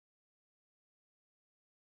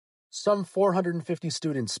Some 450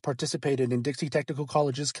 students participated in Dixie Technical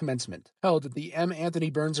College's commencement, held at the M. Anthony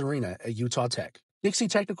Burns Arena at Utah Tech. Dixie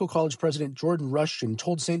Technical College President Jordan Rushton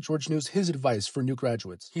told St. George News his advice for new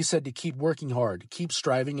graduates. He said to keep working hard, keep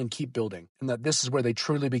striving, and keep building, and that this is where they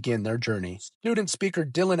truly begin their journey. Student speaker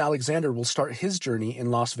Dylan Alexander will start his journey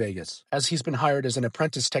in Las Vegas, as he's been hired as an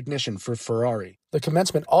apprentice technician for Ferrari. The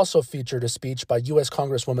commencement also featured a speech by U.S.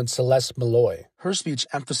 Congresswoman Celeste Malloy. Her speech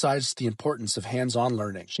emphasized the importance of hands-on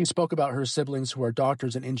learning. She spoke about her siblings who are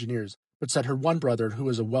doctors and engineers, but said her one brother, who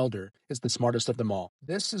is a welder, is the smartest of them all.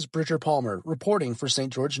 This is Bridger Palmer reporting for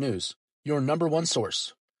St. George News, your #1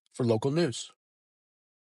 source for local news.